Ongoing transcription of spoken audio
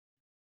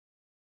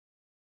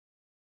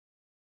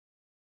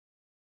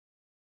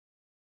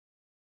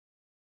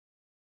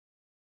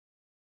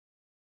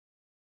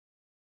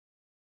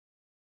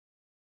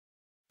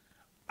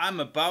I'm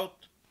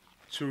about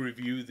to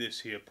review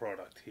this here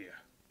product here.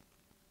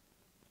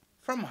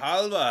 From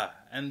Halva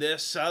and their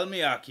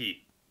Salmiakki.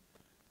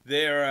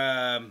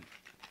 They're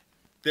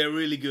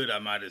really good. I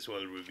might as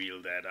well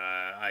reveal that.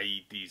 I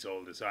eat these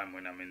all the time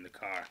when I'm in the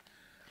car.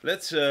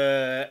 Let's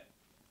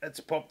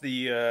pop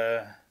the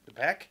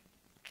pack.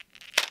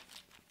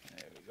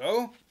 There we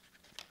go.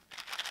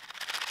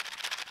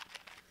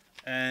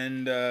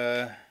 And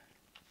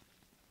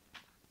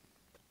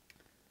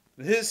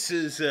this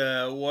is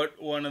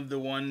one of the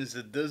ones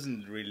that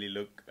doesn't really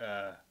look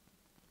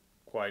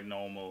quite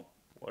normal.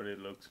 What it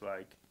looks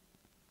like.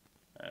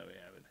 There we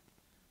have it.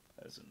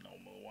 There's a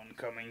normal one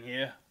coming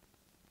here.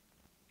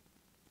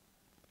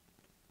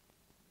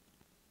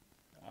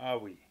 Are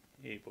we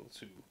able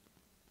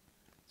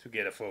to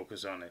get a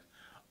focus on it?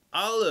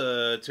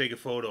 I'll take a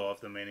photo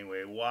of them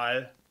anyway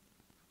while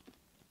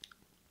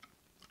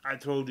I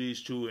throw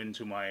these two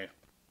into my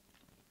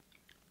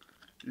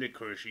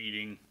licorice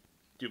eating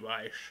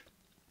device.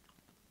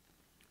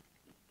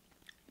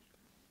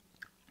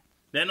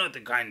 They're not the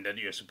kind that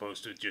you're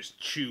supposed to just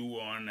chew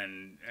on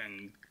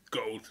and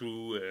go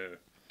through. A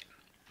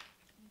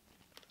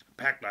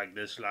pack like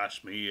this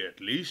lasts me at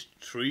least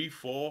 3,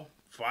 4,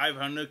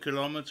 500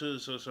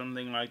 kilometers or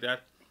something like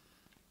that.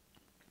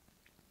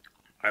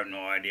 I have no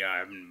idea. I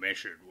haven't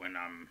measured when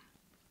I'm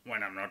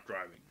not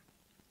driving.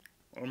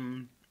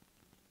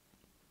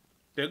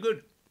 They're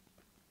good.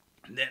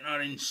 They're not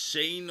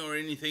insane or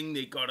anything.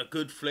 They got a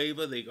good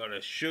flavor. They got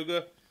a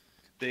sugar.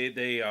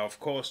 They are of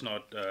course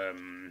not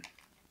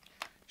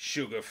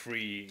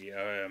sugar-free.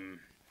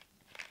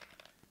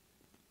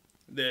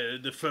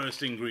 The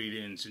first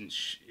ingredients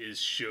is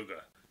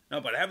sugar.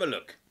 No, but have a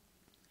look.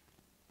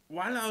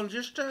 Well, I'll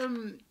just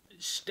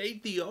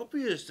state the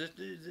obvious that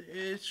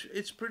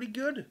it's pretty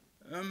good.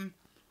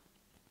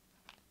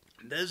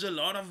 There's a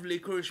lot of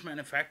licorice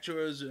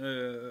manufacturers,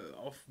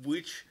 of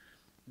which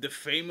the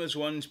famous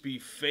ones be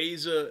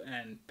Phaser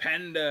and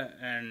Panda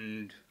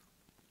and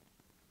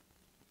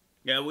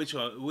yeah, which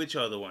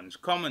are the ones?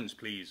 Comments,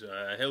 please.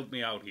 Help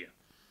me out here.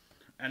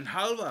 And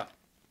Halva.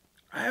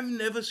 I have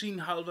never seen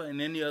Halva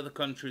in any other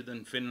country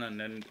than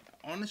Finland, and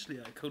honestly,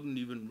 I couldn't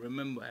even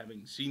remember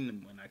having seen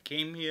them when I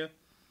came here.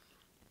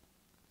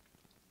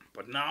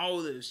 But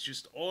now there's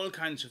just all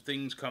kinds of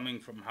things coming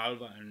from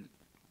Halva, and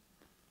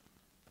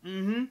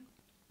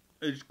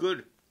it's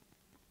good.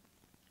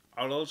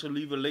 I'll also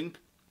leave a link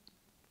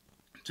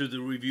to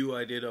the review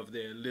I did of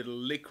their little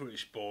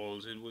licorice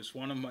balls. It was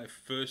one of my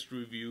first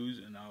reviews,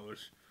 and I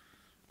was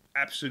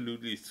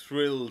absolutely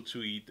thrilled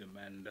to eat them,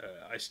 and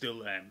I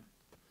still am.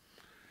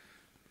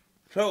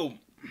 So,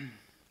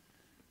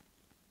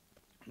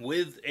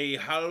 with a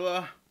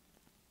Halva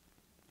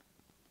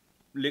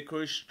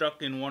licorice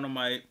stuck in one of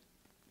my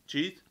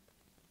teeth,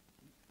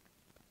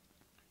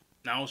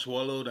 now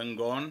swallowed and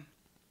gone,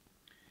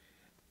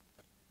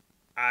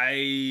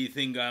 I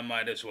think I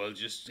might as well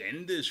just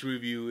end this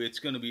review. It's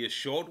going to be a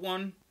short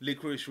one.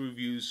 Licorice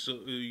reviews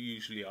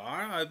usually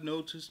are, I've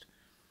noticed.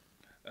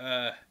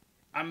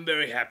 I'm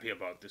very happy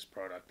about this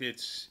product.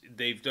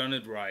 They've done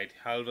it right.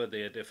 Halva,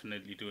 they are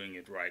definitely doing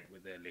it right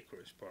with their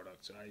licorice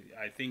products.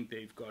 I think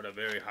they've got a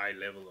very high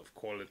level of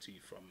quality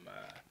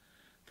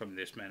from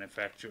this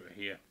manufacturer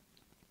here.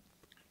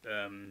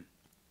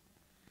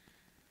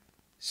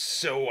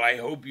 So I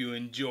hope you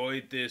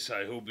enjoyed this.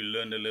 I hope you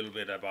learned a little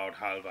bit about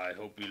Halva. I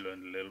hope you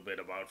learned a little bit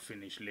about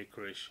Finnish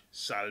licorice,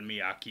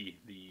 Salmiakki,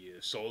 the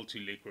salty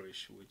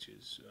licorice, which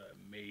is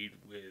made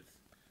with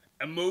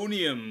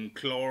ammonium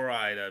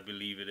chloride, I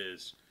believe it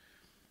is,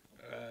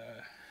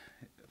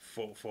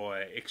 for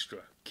an extra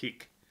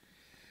kick.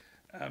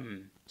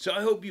 So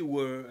I hope you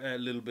were a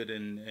little bit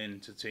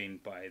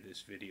entertained by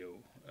this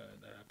video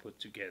that I put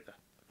together.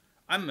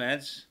 I'm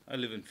Mads. I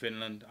live in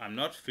Finland. I'm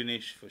not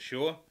Finnish for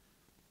sure,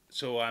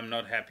 so I'm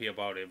not happy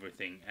about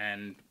everything,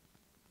 and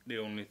the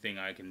only thing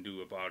I can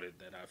do about it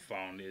that I've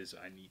found is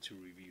I need to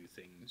review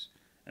things,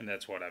 and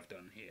that's what I've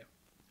done here.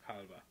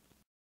 Halva.